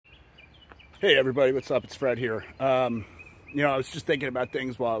Hey everybody, what's up? It's Fred here. I was just thinking about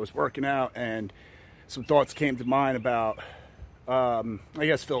things while I was working out, and some thoughts came to mind about, I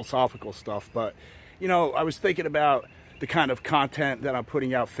guess, philosophical stuff. But, I was thinking about the kind of content that I'm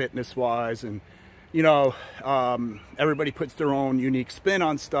putting out fitness-wise, and, everybody puts their own unique spin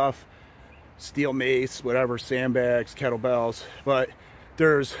on stuff, steel mace, whatever, sandbags, kettlebells, but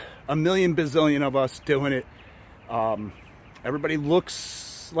there's a million bazillion of us doing it. Everybody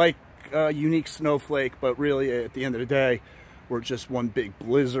looks like a unique snowflake, but really at the end of the day we're just one big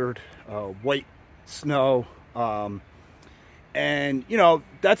blizzard, white snow, and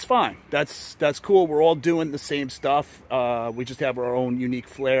that's fine. That's cool. We're all doing the same stuff. We just have our own unique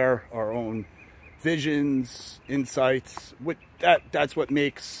flair, our own visions, insights. That's what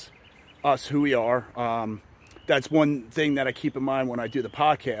makes us who we are. That's one thing that I keep in mind when I do the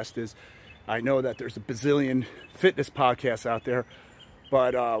podcast is I know that there's a bazillion fitness podcasts out there,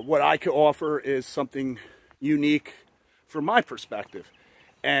 but what I could offer is something unique from my perspective.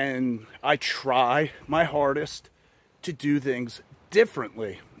 And I try my hardest to do things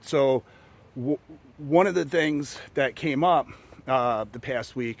differently. So one of the things that came up the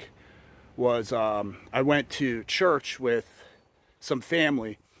past week was I went to church with some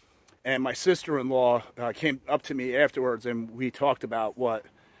family, and my sister-in-law came up to me afterwards, and we talked about what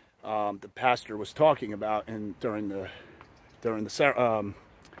the pastor was talking about during the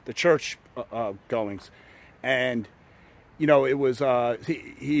church goings. And it was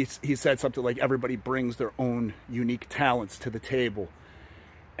he said something like everybody brings their own unique talents to the table,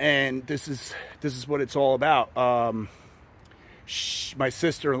 and this is what it's all about. My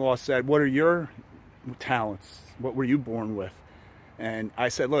sister-in-law said, "What are your talents? What were you born with?" And I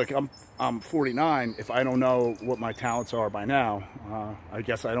said, "Look, I'm 49. If I don't know what my talents are by now, I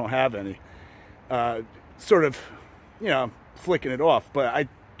guess I don't have any." Sort of, flicking it off. But I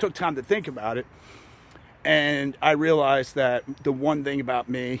took time to think about it, and I realized that the one thing about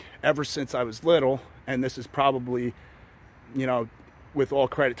me, ever since I was little, and this is probably, with all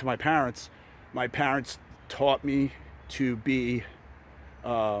credit to my parents taught me to be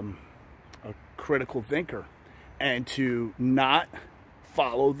a critical thinker and to not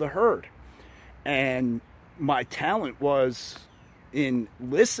follow the herd. And my talent was in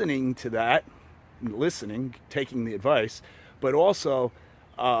listening to that, taking the advice, but also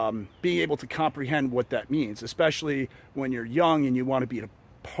being able to comprehend what that means, especially when you're young and you want to be a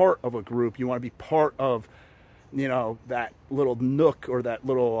part of a group. You want to be part of, that little nook or that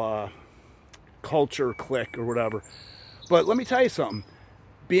little culture clique or whatever. But let me tell you something.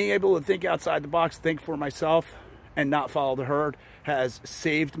 Being able to think outside the box, think for myself, and not follow the herd has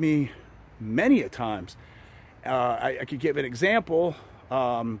saved me many a times. I could give an example,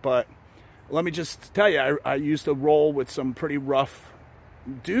 but let me just tell you, I used to roll with some pretty rough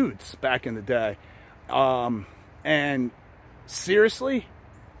dudes back in the day. And seriously,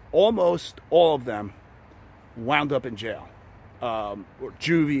 almost all of them wound up in jail, or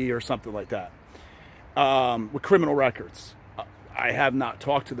juvie or something like that, with criminal records. I have not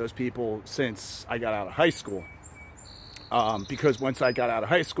talked to those people since I got out of high school, because once I got out of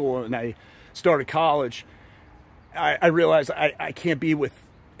high school and I started college, I realized I can't be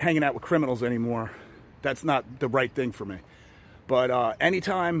hanging out with criminals anymore. That's not the right thing for me. But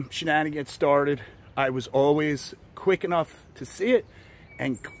anytime shenanigans started, I was always quick enough to see it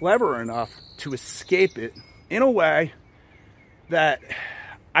and clever enough to escape it in a way that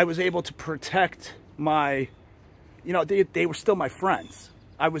I was able to protect my, they were still my friends.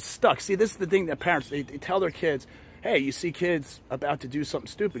 I was stuck. See, this is the thing that parents, they tell their kids, hey, you see kids about to do something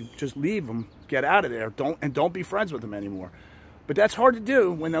stupid, just leave them, get out of there, don't be friends with them anymore. But that's hard to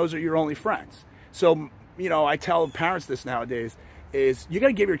do when those are your only friends. So, I tell parents this nowadays, is you got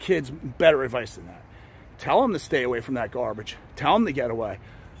to give your kids better advice than that. Tell them to stay away from that garbage. Tell them to get away.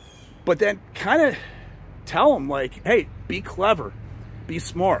 But then kind of tell them, like, hey, be clever, be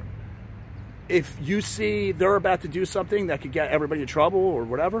smart. If you see they're about to do something that could get everybody in trouble or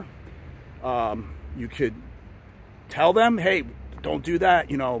whatever, you could tell them, hey, don't do that.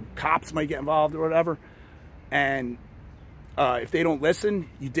 Cops might get involved or whatever. And if they don't listen,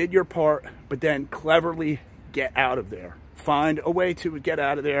 you did your part, but then cleverly get out of there. Find a way to get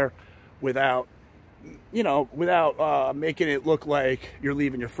out of there without making it look like you're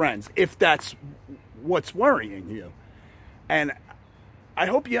leaving your friends, if that's what's worrying you. And I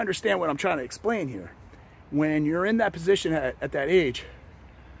hope you understand what I'm trying to explain here. When you're in that position at that age,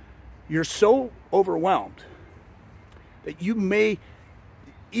 you're so overwhelmed that you may,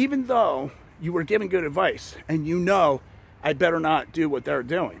 even though you were given good advice and I better not do what they're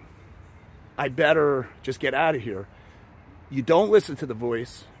doing, I better just get out of here. You don't listen to the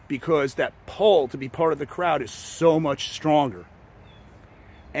voice because that pull to be part of the crowd is so much stronger.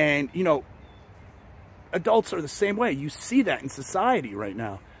 And, you know, adults are the same way. You see that in society right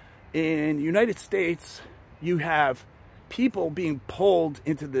now. In the United States, you have people being pulled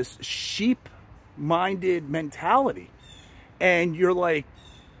into this sheep-minded mentality. And you're like,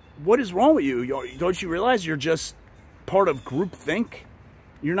 what is wrong with you? Don't you realize you're just part of groupthink?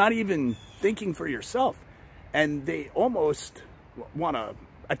 You're not even thinking for yourself. And they almost want to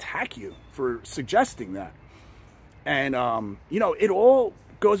attack you for suggesting that. And, you know, it all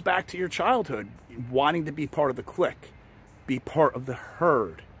goes back to your childhood, wanting to be part of the clique, be part of the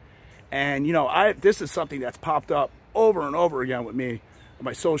herd. And, you know, this is something that's popped up over and over again with me on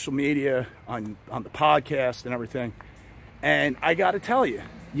my social media, on the podcast and everything. And I got to tell you,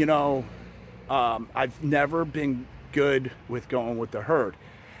 you know, I've never been good with going with the herd.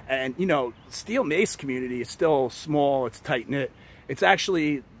 And, you know, steel mace community is still small. It's tight-knit. It's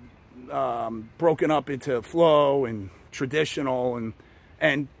actually broken up into flow and traditional,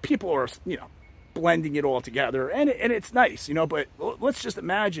 and people are, you know, blending it all together. And it's nice, you know, but let's just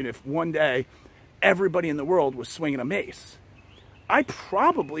imagine if one day everybody in the world was swinging a mace. I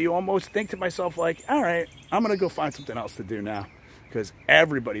probably almost think to myself, like, all right, I'm going to go find something else to do now because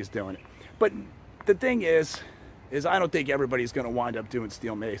everybody's doing it. But the thing is I don't think everybody's going to wind up doing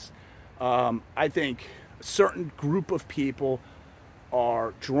steel mace. I think a certain group of people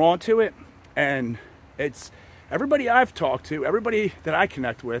are drawn to it, and it's everybody I've talked to, everybody that I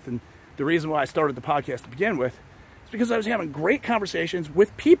connect with, and the reason why I started the podcast to begin with is because I was having great conversations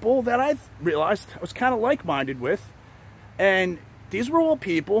with people that I've realized I was kind of like-minded with, and these were all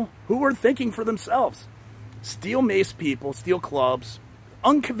people who were thinking for themselves. Steel mace people, steel clubs,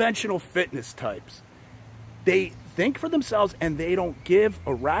 unconventional fitness types. They think for themselves, and they don't give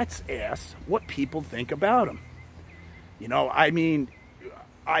a rat's ass what people think about them. You know, I mean,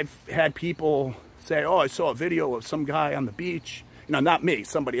 I've had people say, oh, I saw a video of some guy on the beach. You know, not me,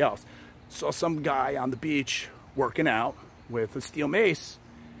 somebody else. Saw some guy on the beach working out with a steel mace.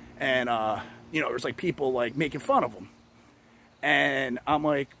 And, you know, there's like people like making fun of him. And I'm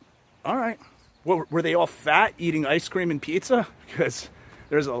like, all right. Well, were they all fat eating ice cream and pizza? Because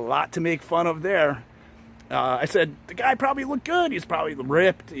there's a lot to make fun of there. I said, the guy probably looked good. He's probably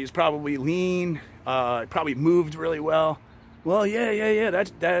ripped. He's probably lean. Probably moved really well. Well, yeah.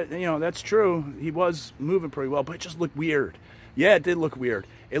 That's true. He was moving pretty well, but it just looked weird. Yeah, it did look weird.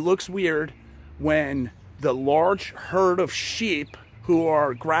 It looks weird when the large herd of sheep who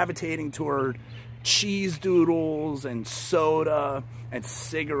are gravitating toward cheese doodles and soda and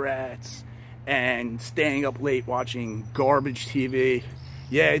cigarettes and staying up late watching garbage TV.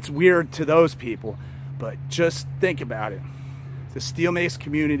 Yeah, it's weird to those people. But just think about it. The steel mace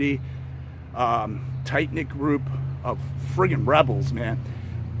community, tight-knit group of friggin' rebels, man.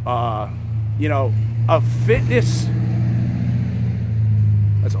 You know, a fitness...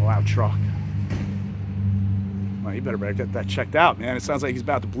 That's a loud truck. Well, you better get that checked out, man. It sounds like he's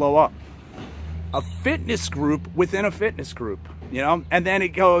about to blow up. A fitness group within a fitness group, you know? And then it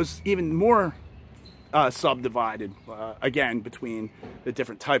goes even more subdivided, again, between the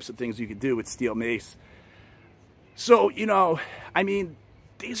different types of things you could do with steel mace. So, you know, I mean,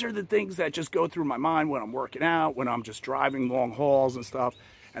 these are the things that just go through my mind when I'm working out, when I'm just driving long hauls and stuff.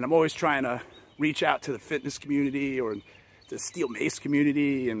 And I'm always trying to reach out to the fitness community or the steel mace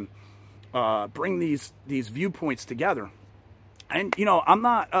community and bring these viewpoints together. And, you know, I'm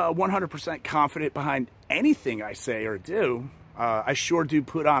not 100% confident behind anything I say or do. I sure do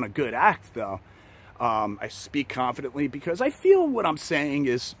put on a good act, though. I speak confidently because I feel what I'm saying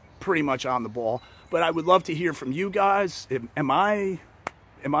is pretty much on the ball. But I would love to hear from you guys. Am I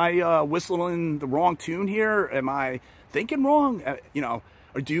whistling the wrong tune here? Am I thinking wrong? You know,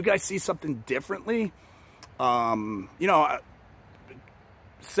 or do you guys see something differently? You know,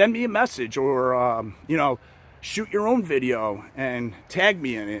 send me a message or, you know, shoot your own video and tag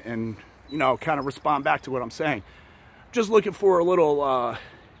me in it and, you know, kind of respond back to what I'm saying. Just looking for a little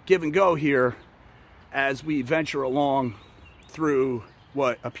give and go here as we venture along through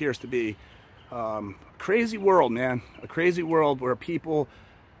what appears to be crazy world, man. A crazy world where people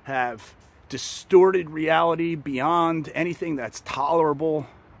have distorted reality beyond anything that's tolerable.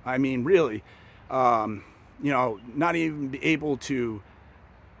 I mean, really, you know, not even be able to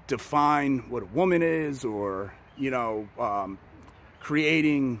define what a woman is, or, you know,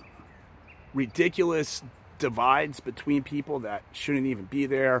 creating ridiculous divides between people that shouldn't even be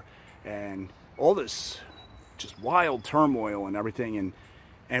there, and all this just wild turmoil and everything,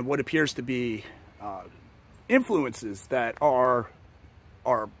 and what appears to be influences that are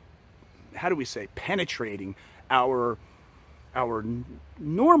how do we say, penetrating our our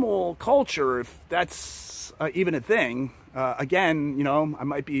normal culture, if that's even a thing. Again, you know, I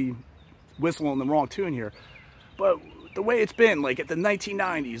might be whistling the wrong tune here, but the way it's been, like at the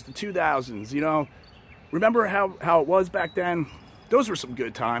 1990s, the 2000s, you know, remember how it was back then? Those were some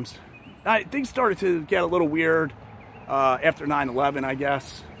good times. Things started to get a little weird after 9/11, I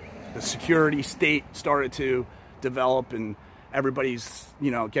guess. The security state started to develop, and everybody's,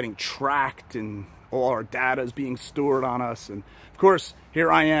 you know, getting tracked, and all our data is being stored on us. And of course,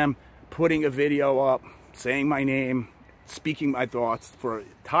 here I am putting a video up, saying my name, speaking my thoughts for an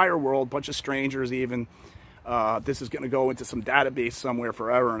entire world, bunch of strangers even. This is going to go into some database somewhere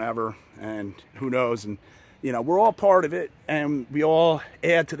forever and ever, and who knows. And you know, we're all part of it, and we all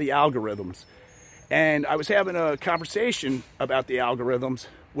add to the algorithms. And I was having a conversation about the algorithms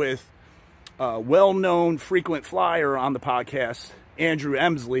with a well-known frequent flyer on the podcast, Andrew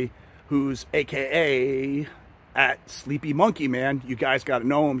Emsley, who's AKA at Sleepy Monkey Man. You guys got to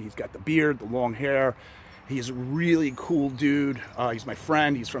know him. He's got the beard, the long hair. He's a really cool dude. He's my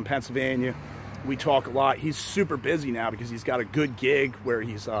friend. He's from Pennsylvania. We talk a lot. He's super busy now because he's got a good gig where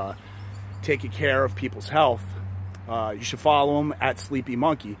he's taking care of people's health. You should follow him at Sleepy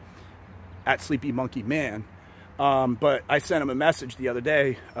Monkey, at Sleepy Monkey Man. But I sent him a message the other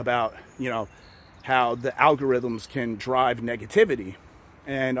day about, you know, how the algorithms can drive negativity,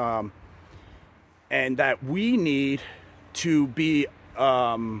 and that we need to be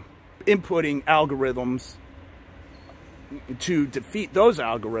inputting algorithms to defeat those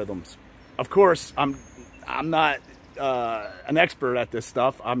algorithms. Of course, I'm not an expert at this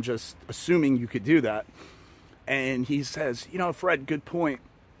stuff. I'm just assuming you could do that. And he says, you know, Fred, good point.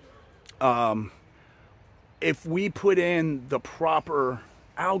 If we put in the proper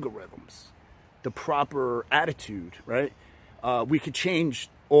algorithms, the proper attitude, right, we could change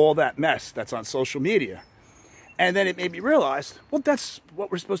all that mess that's on social media. And then it made me realize, well, that's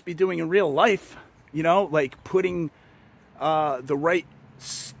what we're supposed to be doing in real life, you know, like putting the right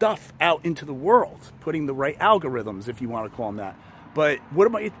stuff out into the world, putting the right algorithms, if you want to call them that. But what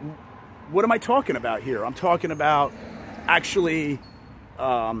am I talking about here? I'm talking about actually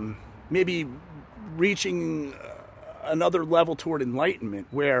maybe reaching another level toward enlightenment,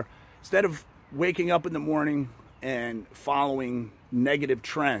 where instead of waking up in the morning and following negative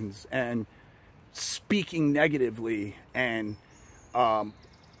trends and speaking negatively and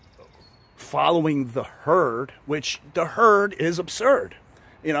following the herd, which the herd is absurd.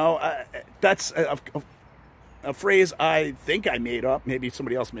 You know, that's a phrase I think I made up. Maybe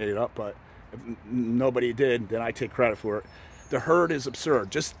somebody else made it up, but if nobody did, then I take credit for it. The herd is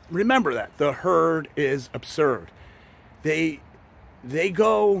absurd. Just remember that. The herd is absurd. They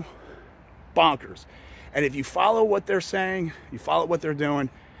go bonkers. And if you follow what they're saying, you follow what they're doing,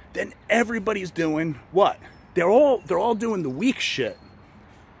 then everybody's doing what? They're all doing the weak shit.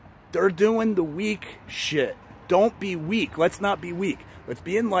 They're doing the weak shit. Don't be weak. Let's not be weak. Let's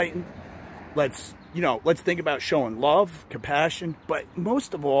be enlightened. Let's think about showing love, compassion, but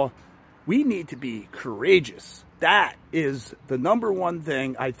most of all, we need to be courageous. That is the number one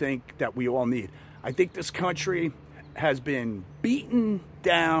thing I think that we all need. I think this country has been beaten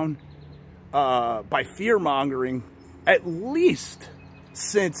down by fear-mongering at least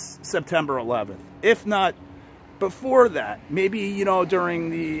since September 11th, if not before that. Maybe, you know, during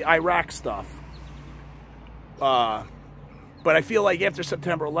the Iraq stuff. But I feel like after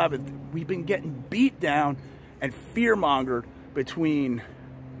September 11th, we've been getting beat down and fear-mongered between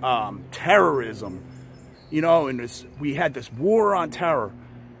terrorism, you know, and we had this war on terror,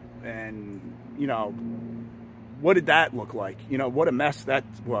 and, you know, what did that look like? You know, what a mess that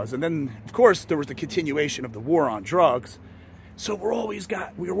was. And then, of course, there was the continuation of the war on drugs. So we were always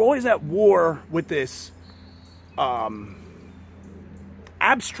at war with this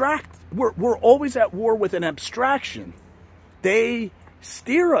abstract. We're always at war with an abstraction. They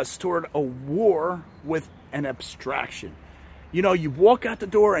steer us toward a war with an abstraction. You know, you walk out the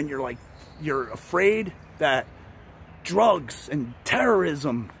door and you're afraid that drugs and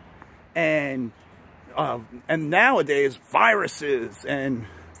terrorism and nowadays viruses and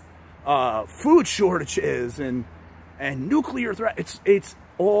food shortages and nuclear threat. It's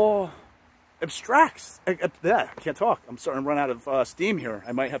all abstracts. I can't talk. I'm starting to run out of steam here.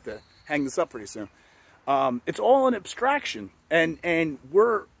 I might have to hang this up pretty soon. It's all an abstraction, and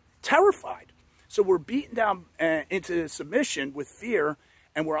we're terrified. So we're beaten down into submission with fear,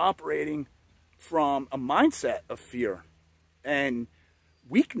 and we're operating from a mindset of fear and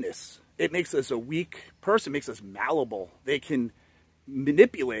weakness. It makes us a weak person, makes us malleable. They can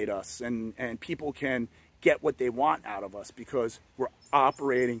manipulate us, and people can get what they want out of us because we're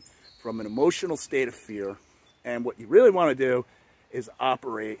operating from an emotional state of fear, And what you really want to do is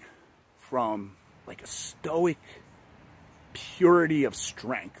operate from like a stoic purity of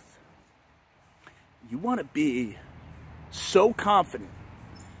strength. You want to be so confident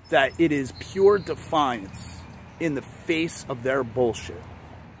that it is pure defiance in the face of their bullshit.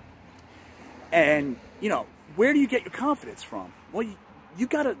 And, you know, where do you get your confidence from? Well, you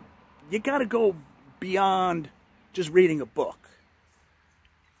gotta go beyond just reading a book.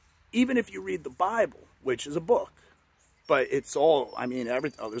 Even if you read the Bible, which is a book, but it's all, I mean,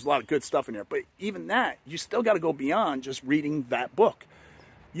 there's a lot of good stuff in there, but even that, you still got to go beyond just reading that book.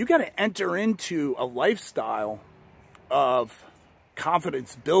 You got to enter into a lifestyle of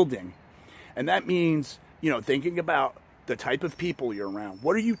confidence building. And that means, you know, thinking about the type of people you're around.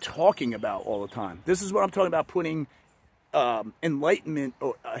 What are you talking about all the time? This is what I'm talking about, putting enlightenment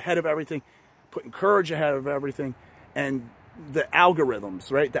ahead of everything, putting courage ahead of everything, and the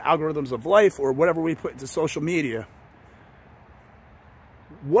algorithms, right? The algorithms of life, or whatever we put into social media.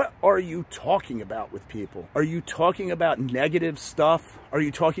 What are you talking about with people? Are you talking about negative stuff? Are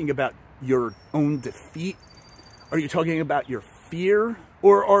you talking about your own defeat? Are you talking about your fear?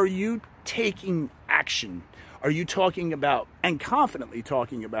 Or are you taking action? Are you talking about, and confidently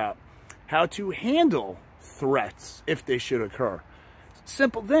talking about, how to handle threats if they should occur?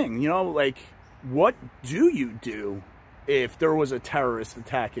 Simple thing, you know, like, what do you do if there was a terrorist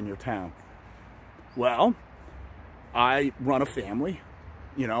attack in your town? Well, I run a family,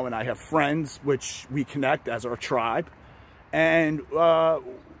 you know, and I have friends which we connect as our tribe. And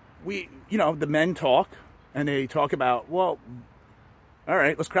we, you know, the men talk, and they talk about, well, all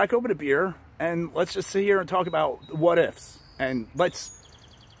right, let's crack open a beer and let's just sit here and talk about what ifs, and let's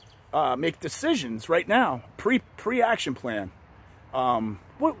make decisions right now, pre-action plan.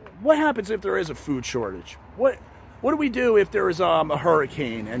 What happens if there is a food shortage? What do we do if there is a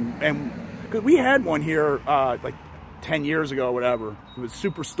hurricane? And cause we had one here like 10 years ago, or whatever. It was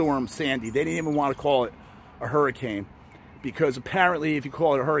Superstorm Sandy. They didn't even want to call it a hurricane, because apparently if you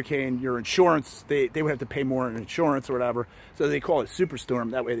call it a hurricane, your insurance, they would have to pay more in insurance or whatever. So they call it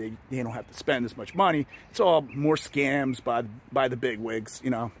superstorm. That way they don't have to spend as much money. It's all more scams by the big wigs.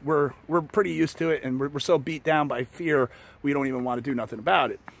 You know, we're pretty used to it, and we're so beat down by fear, we don't even want to do nothing about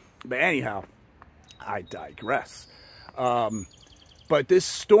it. But anyhow, I digress. But this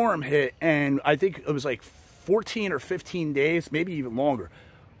storm hit, and I think it was like 14 or 15 days, maybe even longer.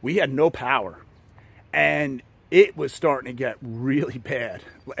 We had no power, and it was starting to get really bad.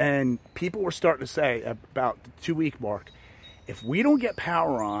 And people were starting to say about the 2-week mark, if we don't get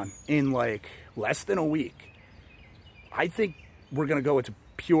power on in like less than a week, I think we're going to go into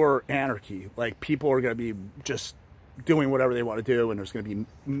pure anarchy. Like, people are going to be just doing whatever they want to do, and there's going to be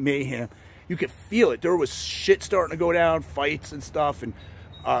mayhem. You could feel it. There was shit starting to go down, fights and stuff, and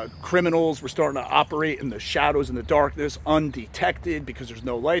criminals were starting to operate in the shadows and the darkness, undetected, because there's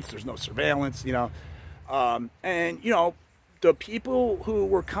no lights, there's no surveillance, you know. And, you know, the people who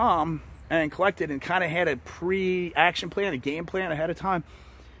were calm and collected and kind of had a pre-action plan, a game plan ahead of time,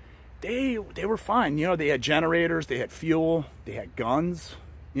 they were fine. You know, they had generators, they had fuel, they had guns,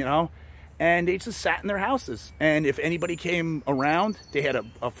 you know, and they just sat in their houses. And if anybody came around, they had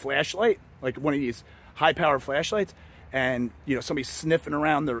a flashlight, like one of these high-power flashlights, and, you know, somebody sniffing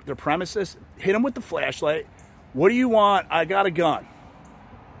around their premises, hit them with the flashlight. What do you want? I got a gun.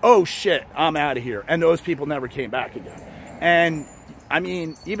 Oh shit, I'm out of here. And those people never came back again. And I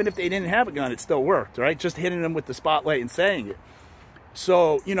mean, even if they didn't have a gun, it still worked, right? Just hitting them with the spotlight and saying it.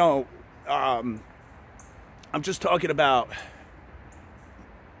 So, you know, I'm just talking about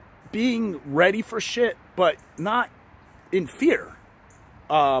being ready for shit, but not in fear.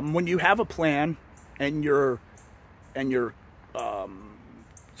 When you have a plan and you're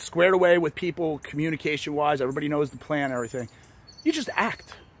squared away with people, communication-wise, everybody knows the plan and everything, you just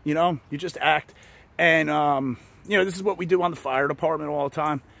act. You know, you just act. And, you know, this is what we do on the fire department all the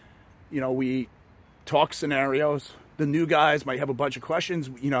time. You know, we talk scenarios. The new guys might have a bunch of questions.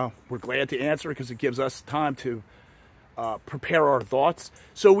 You know, we're glad to answer because it gives us time to prepare our thoughts.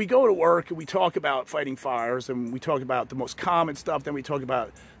 So we go to work and we talk about fighting fires, and we talk about the most common stuff. Then we talk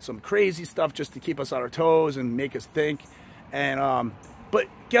about some crazy stuff just to keep us on our toes and make us think. And, but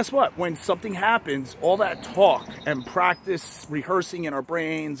guess what? When something happens, all that talk and practice, rehearsing in our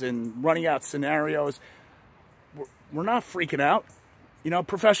brains and running out scenarios, we're not freaking out. You know,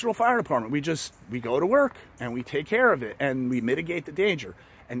 professional fire department, we go to work and we take care of it and we mitigate the danger,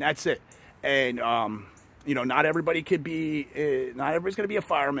 and that's it. And, you know, not everybody could be, not everybody's going to be a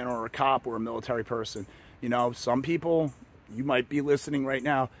fireman or a cop or a military person. You know, some people, you might be listening right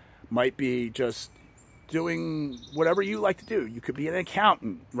now, might be just doing whatever you like to do. You could be an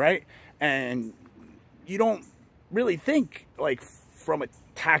accountant, right? And you don't really think like from a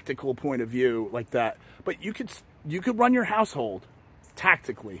tactical point of view like that. But you could run your household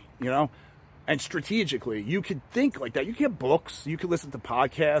tactically, you know, and strategically. You could think like that. You could get books. You could listen to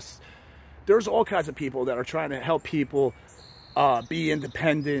podcasts. There's all kinds of people that are trying to help people be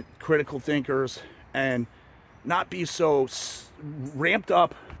independent, critical thinkers, and not be so ramped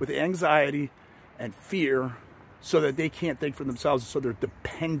up with anxiety and fear so that they can't think for themselves, so they're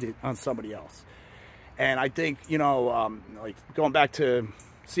dependent on somebody else. And I think, you know, like going back to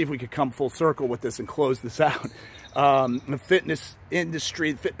see if we could come full circle with this and close this out. The fitness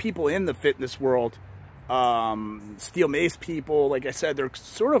industry, people in the fitness world, steel mace people, like I said, they're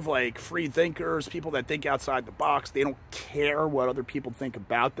sort of like free thinkers, people that think outside the box. They don't care what other people think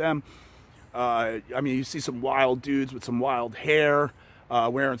about them. I mean, you see some wild dudes with some wild hair,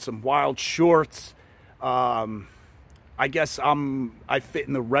 wearing some wild shorts. I guess I fit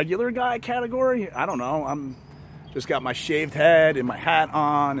in the regular guy category. I don't know. I'm just got my shaved head and my hat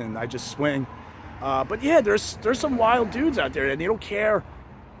on, and I just swing. But yeah, there's some wild dudes out there, and they don't care.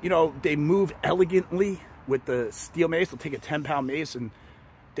 You know, they move elegantly with the steel mace. They'll take a 10-pound mace, and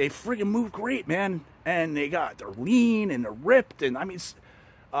they friggin' move great, man. And they're lean and they're ripped. And I mean,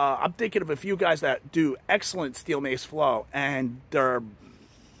 I'm thinking of a few guys that do excellent steel mace flow, and they're,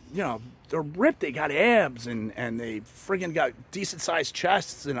 you know, they're ripped. They got abs, and they friggin' got decent sized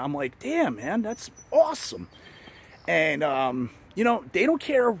chests. And I'm like, damn, man, that's awesome. And you know, they don't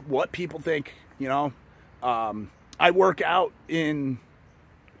care what people think. You know, I work out in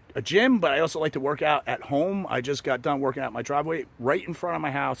a gym, but I also like to work out at home. I just got done working out my driveway right in front of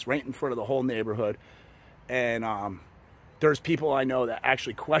my house, right in front of the whole neighborhood. And there's people I know that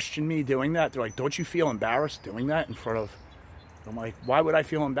actually question me doing that. They're like, don't you feel embarrassed doing that in front of... I'm like, why would I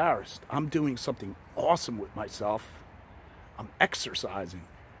feel embarrassed? I'm doing something awesome with myself. I'm exercising.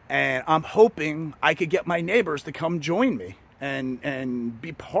 And I'm hoping I could get my neighbors to come join me and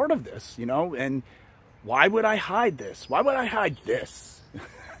be part of this, you know? And why would I hide this? Why would I hide this?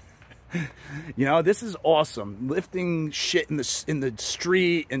 You know, this is awesome. Lifting shit in the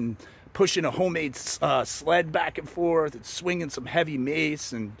street and pushing a homemade sled back and forth and swinging some heavy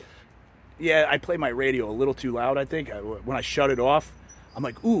mace. And yeah, I play my radio a little too loud, I think. When I shut it off, I'm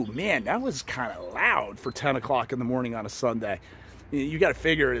like, ooh, man, that was kind of loud for 10 o'clock in the morning on a Sunday. You got to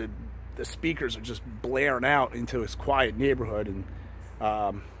figure the speakers are just blaring out into this quiet neighborhood. And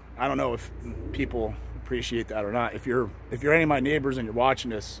I don't know if people appreciate that or not. If you're any of my neighbors and you're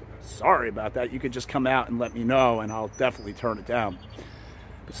watching this, sorry about that. You could just come out and let me know, and I'll definitely turn it down.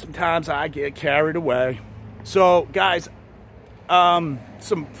 But sometimes I get carried away. So guys,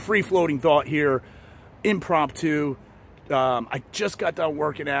 some free-floating thought here, impromptu. I just got done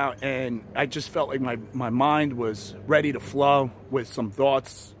working out, and I just felt like my mind was ready to flow with some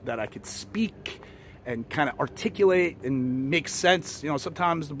thoughts that I could speak and kind of articulate and make sense. You know,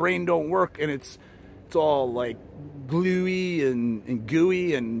 sometimes the brain don't work, and it's all like gluey and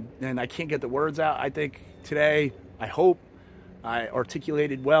gooey, and I can't get the words out. I think today, I hope I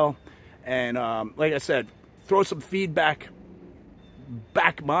articulated well. And like I said, throw some feedback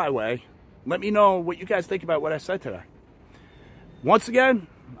back my way. Let me know what you guys think about what I said today. Once again,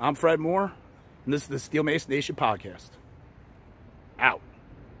 I'm Fred Moore, and this is the Steel Mace Nation podcast. Out.